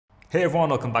Hey everyone,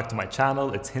 welcome back to my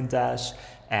channel. It's Hindash,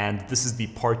 and this is the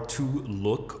part 2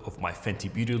 look of my Fenty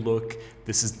Beauty look.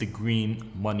 This is the green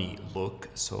money look,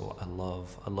 so I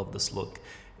love this look.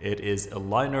 It is a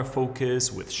liner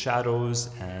focus with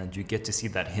shadows, and you get to see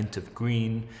that hint of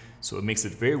green, so it makes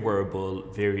it very wearable,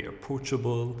 very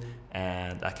approachable,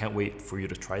 and I can't wait for you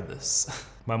to try this.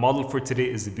 My model for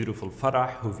today is the beautiful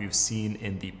Farah, who you've seen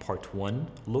in the part 1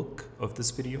 look of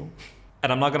this video.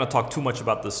 And I'm not going to talk too much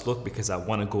about this look because I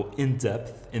want to go in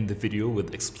depth in the video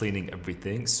with explaining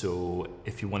everything. So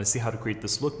if you want to see how to create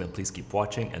this look, then please keep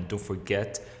watching, and don't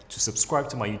forget to subscribe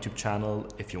to my YouTube channel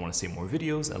if you want to see more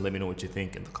videos, and let me know what you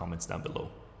think in the comments down below.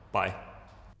 Bye.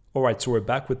 Alright, so we're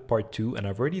back with part 2, and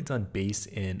I've already done base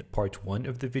in part 1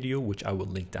 of the video, which I will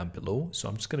link down below. So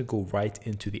I'm just going to go right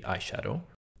into the eyeshadow.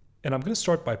 And I'm going to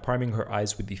start by priming her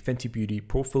eyes with the Fenty Beauty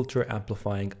Pro Filter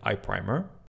Amplifying Eye Primer,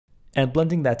 and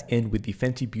blending that in with the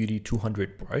Fenty Beauty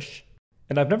 200 brush.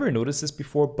 And I've never noticed this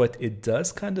before, but it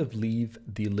does kind of leave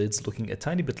the lids looking a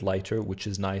tiny bit lighter, which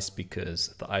is nice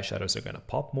because the eyeshadows are going to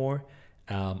pop more.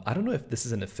 I don't know if this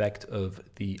is an effect of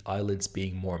the eyelids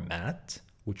being more matte,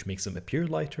 which makes them appear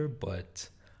lighter, but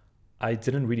I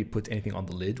didn't really put anything on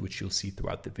the lid, which you'll see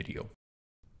throughout the video.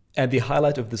 And the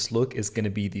highlight of this look is going to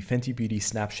be the Fenty Beauty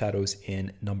Snap Shadows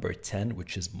in number 10,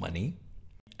 which is Money.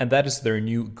 And that is their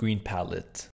new green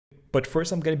palette. But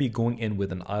first I'm going to be going in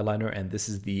with an eyeliner, and this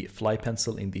is the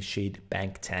Flypencil in the shade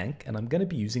Bank Tank, and I'm going to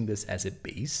be using this as a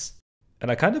base. And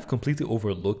I kind of completely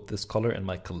overlooked this color in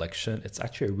my collection. It's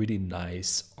actually a really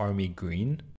nice army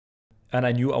green. And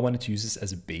I knew I wanted to use this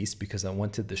as a base because I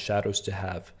wanted the shadows to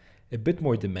have a bit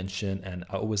more dimension, and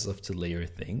I always love to layer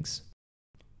things.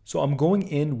 So I'm going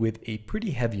in with a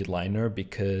pretty heavy liner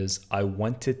because I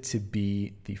want it to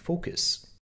be the focus.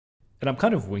 And I'm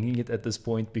kind of winging it at this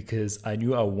point because I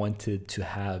knew I wanted to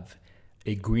have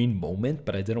a green moment,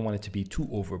 but I didn't want it to be too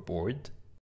overboard.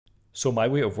 So my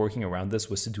way of working around this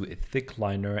was to do a thick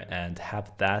liner and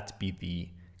have that be the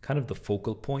kind of the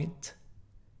focal point,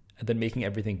 and then making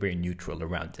everything very neutral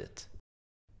around it.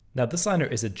 Now this liner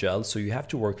is a gel, so you have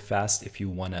to work fast if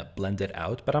you want to blend it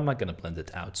out, but I'm not going to blend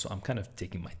it out, so I'm kind of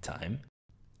taking my time.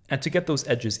 And to get those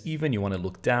edges even, you want to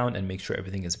look down and make sure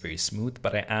everything is very smooth,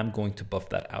 but I am going to buff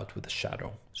that out with a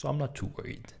shadow, so I'm not too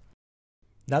worried.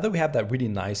 Now that we have that really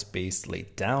nice base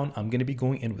laid down, I'm going to be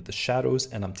going in with the shadows,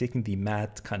 and I'm taking the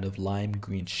matte kind of lime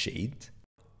green shade.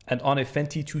 And on a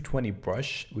Fenty 220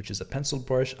 brush, which is a pencil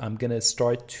brush, I'm going to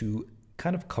start to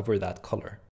kind of cover that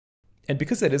color. And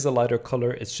because it is a lighter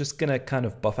color, it's just going to kind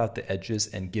of buff out the edges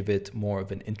and give it more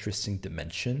of an interesting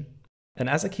dimension. And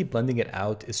as I keep blending it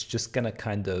out, it's just going to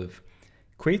kind of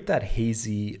create that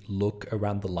hazy look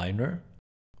around the liner,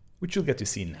 which you'll get to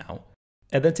see now.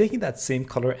 And then taking that same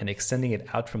color and extending it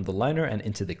out from the liner and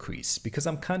into the crease, because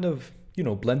I'm kind of,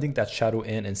 blending that shadow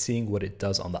in and seeing what it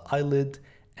does on the eyelid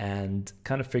and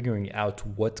kind of figuring out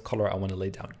what color I want to lay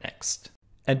down next.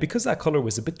 And because that color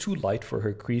was a bit too light for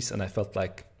her crease and I felt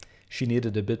like she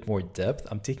needed a bit more depth,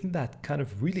 I'm taking that kind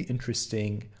of really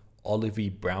interesting olivey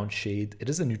brown shade. It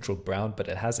is a neutral brown, but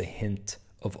it has a hint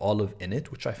of olive in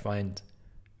it, which I find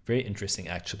very interesting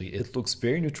actually. It looks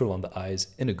very neutral on the eyes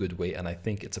in a good way, and I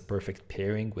think it's a perfect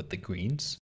pairing with the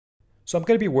greens. So I'm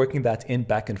going to be working that in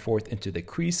back and forth into the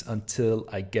crease until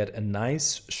I get a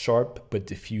nice sharp but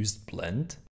diffused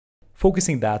blend,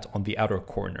 focusing that on the outer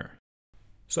corner.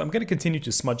 So I'm going to continue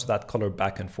to smudge that color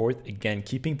back and forth, again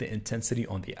keeping the intensity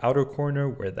on the outer corner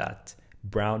where that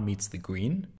brown meets the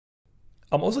green.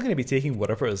 I'm also going to be taking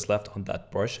whatever is left on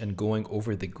that brush and going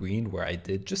over the green where I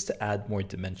did, just to add more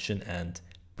dimension and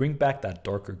bring back that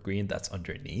darker green that's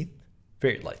underneath,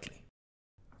 very lightly.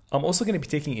 I'm also going to be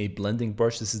taking a blending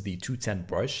brush. This is the 210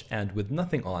 brush, and with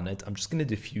nothing on it, I'm just going to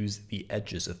diffuse the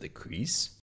edges of the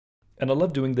crease. And I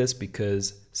love doing this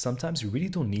because sometimes you really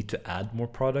don't need to add more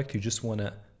product. You just want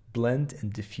to blend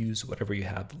and diffuse whatever you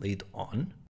have laid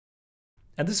on.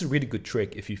 And this is a really good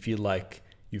trick if you feel like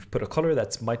you've put a color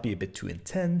that might be a bit too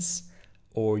intense,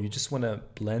 or you just want to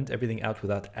blend everything out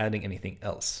without adding anything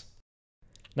else.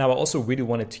 Now, I also really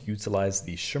wanted to utilize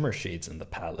the shimmer shades in the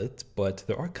palette, but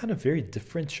there are kind of very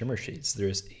different shimmer shades.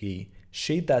 There's a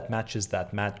shade that matches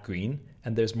that matte green,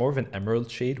 and there's more of an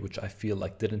emerald shade, which I feel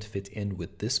like didn't fit in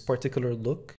with this particular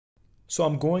look. So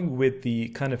I'm going with the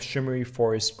kind of shimmery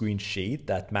forest green shade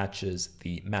that matches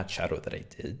the matte shadow that I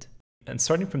did. And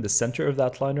starting from the center of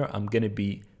that liner, I'm going to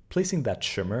be placing that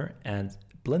shimmer and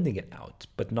blending it out,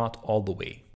 but not all the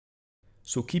way.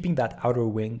 So keeping that outer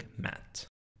wing matte.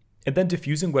 And then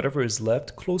diffusing whatever is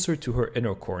left closer to her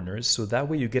inner corners, so that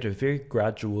way you get a very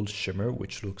gradual shimmer,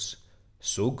 which looks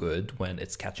so good when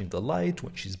it's catching the light,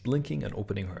 when she's blinking and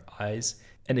opening her eyes.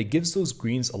 And it gives those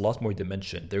greens a lot more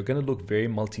dimension. They're going to look very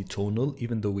multi-tonal,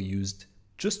 even though we used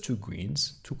just two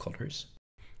greens, two colors.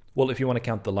 Well, if you want to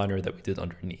count the liner that we did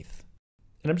underneath.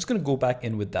 And I'm just going to go back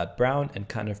in with that brown and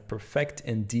kind of perfect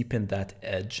and deepen that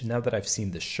edge. Now that I've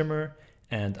seen the shimmer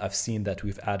and I've seen that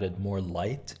we've added more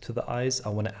light to the eyes, I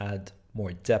want to add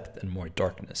more depth and more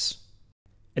darkness.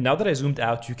 And now that I zoomed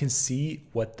out, you can see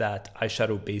what that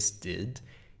eyeshadow base did.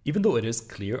 Even though it is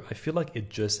clear, I feel like it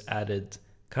just added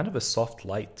kind of a soft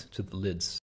light to the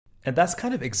lids. And that's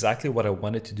kind of exactly what I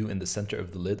wanted to do in the center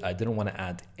of the lid. I didn't want to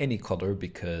add any color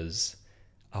because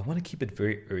I want to keep it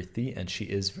very earthy, and she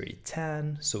is very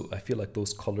tan. So I feel like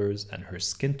those colors and her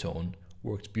skin tone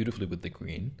worked beautifully with the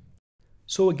green.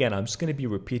 So again, I'm just going to be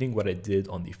repeating what I did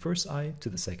on the first eye to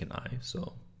the second eye.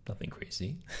 So nothing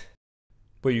crazy.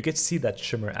 But you get to see that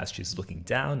shimmer as she's looking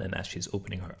down and as she's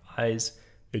opening her eyes.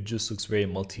 It just looks very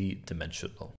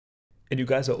multi-dimensional. And you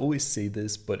guys, I always say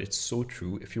this, but it's so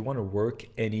true. If you want to work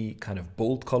any kind of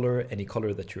bold color, any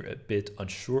color that you're a bit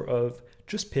unsure of,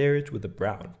 just pair it with a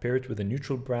brown. Pair it with a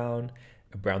neutral brown,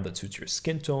 a brown that suits your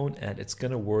skin tone, and it's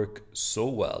going to work so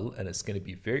well, and it's going to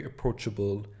be very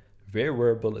approachable, very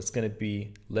wearable. It's going to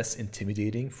be less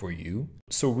intimidating for you.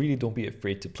 So really don't be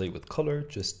afraid to play with color.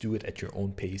 Just do it at your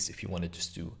own pace. If you want to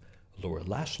just do a lower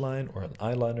lash line or an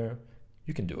eyeliner,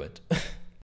 you can do it.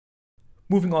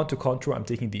 Moving on to contour, I'm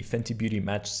taking the Fenty Beauty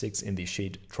Matchsticks in the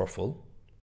shade Truffle.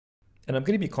 And I'm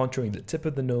going to be contouring the tip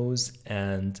of the nose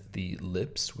and the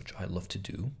lips, which I love to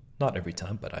do. Not every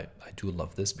time, but I do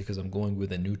love this because I'm going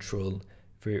with a neutral,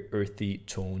 very earthy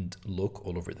toned look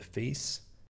all over the face.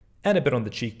 And a bit on the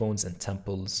cheekbones and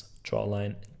temples,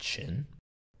 jawline, and chin.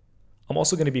 I'm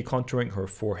also going to be contouring her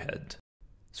forehead.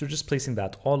 So just placing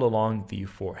that all along the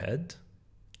forehead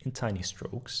in tiny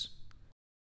strokes.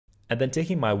 And then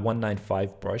taking my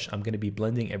 195 brush, I'm going to be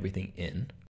blending everything in.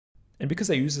 And because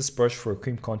I use this brush for a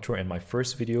cream contour in my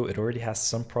first video, it already has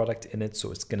some product in it,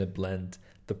 so it's going to blend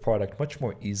the product much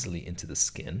more easily into the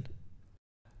skin.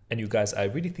 And you guys, I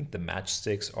really think the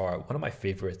matchsticks are one of my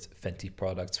favorite Fenty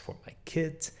products for my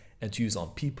kit and to use on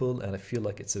people, and I feel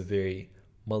like it's a very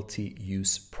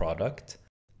multi-use product.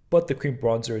 But the cream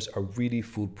bronzers are really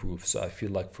foolproof, so I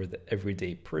feel like for the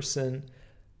everyday person,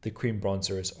 the cream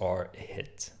bronzers are a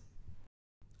hit.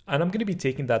 And I'm going to be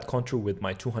taking that contour with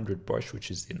my 200 brush,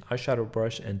 which is an eyeshadow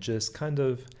brush, and just kind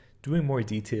of doing more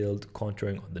detailed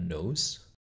contouring on the nose.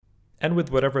 And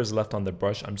with whatever is left on the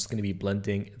brush, I'm just going to be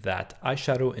blending that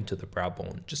eyeshadow into the brow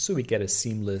bone, just so we get a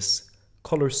seamless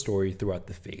color story throughout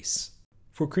the face.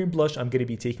 For cream blush, I'm going to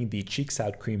be taking the Cheeks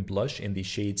Out Cream Blush in the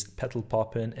shades Petal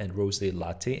Poppin' and Rose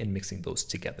Latte and mixing those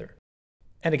together.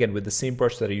 And again, with the same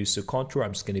brush that I used to contour,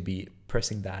 I'm just going to be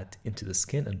pressing that into the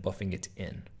skin and buffing it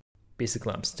in.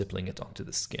 Basically, I'm stippling it onto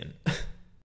the skin.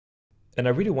 And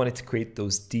I really wanted to create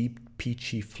those deep,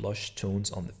 peachy, flush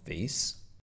tones on the face.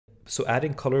 So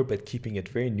adding color, but keeping it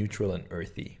very neutral and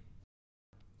earthy,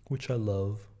 which I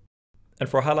love. And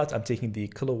for highlight, I'm taking the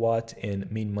Killawatt in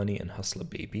Mean Money and Hustla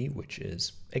Baby, which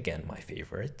is, again, my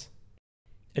favorite.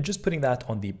 And just putting that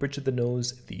on the bridge of the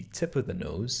nose, the tip of the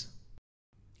nose,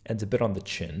 and a bit on the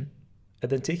chin.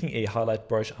 And then taking a highlight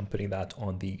brush, I'm putting that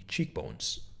on the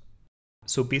cheekbones.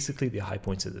 So basically the high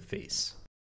points of the face.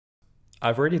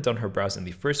 I've already done her brows in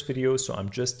the first video, so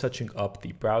I'm just touching up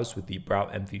the brows with the Brow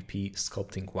MVP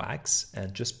Sculpting Wax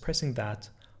and just pressing that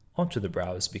onto the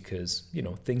brows because, you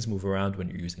know, things move around when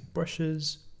you're using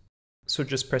brushes. So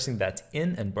just pressing that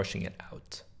in and brushing it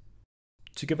out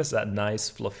to give us that nice,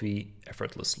 fluffy,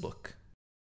 effortless look.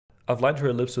 I've lined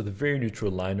her lips with a very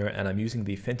neutral liner, and I'm using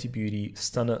the Fenty Beauty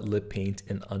Stunna Lip Paint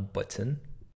in Unbutton,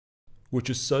 which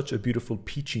is such a beautiful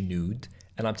peachy nude.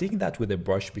 And I'm taking that with a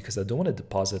brush because I don't want to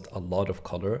deposit a lot of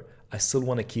color. I still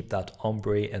want to keep that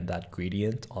ombre and that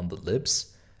gradient on the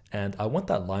lips. And I want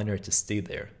that liner to stay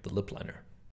there, the lip liner.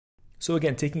 So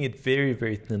again, taking it very,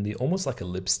 very thinly, almost like a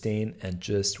lip stain, and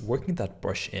just working that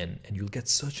brush in, and you'll get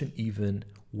such an even,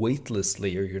 weightless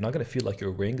layer. You're not going to feel like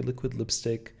you're wearing a liquid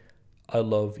lipstick. I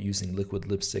love using liquid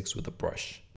lipsticks with a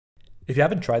brush. If you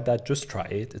haven't tried that, just try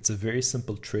it. It's a very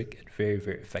simple trick and very,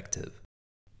 very effective.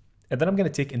 And then I'm going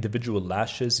to take individual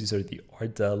lashes. These are the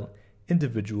Ardell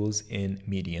individuals in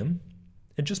medium,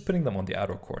 and just putting them on the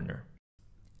outer corner.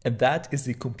 And that is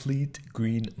the complete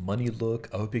green money look.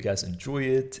 I hope you guys enjoy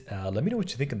it. Let me know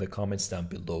what you think in the comments down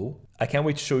below. I can't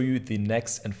wait to show you the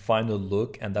next and final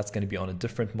look, and that's going to be on a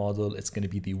different model. It's going to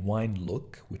be the wine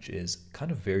look, which is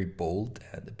kind of very bold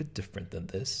and a bit different than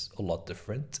this, a lot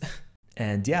different.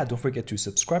 And yeah, don't forget to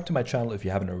subscribe to my channel if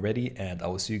you haven't already, and I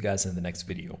will see you guys in the next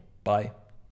video. Bye.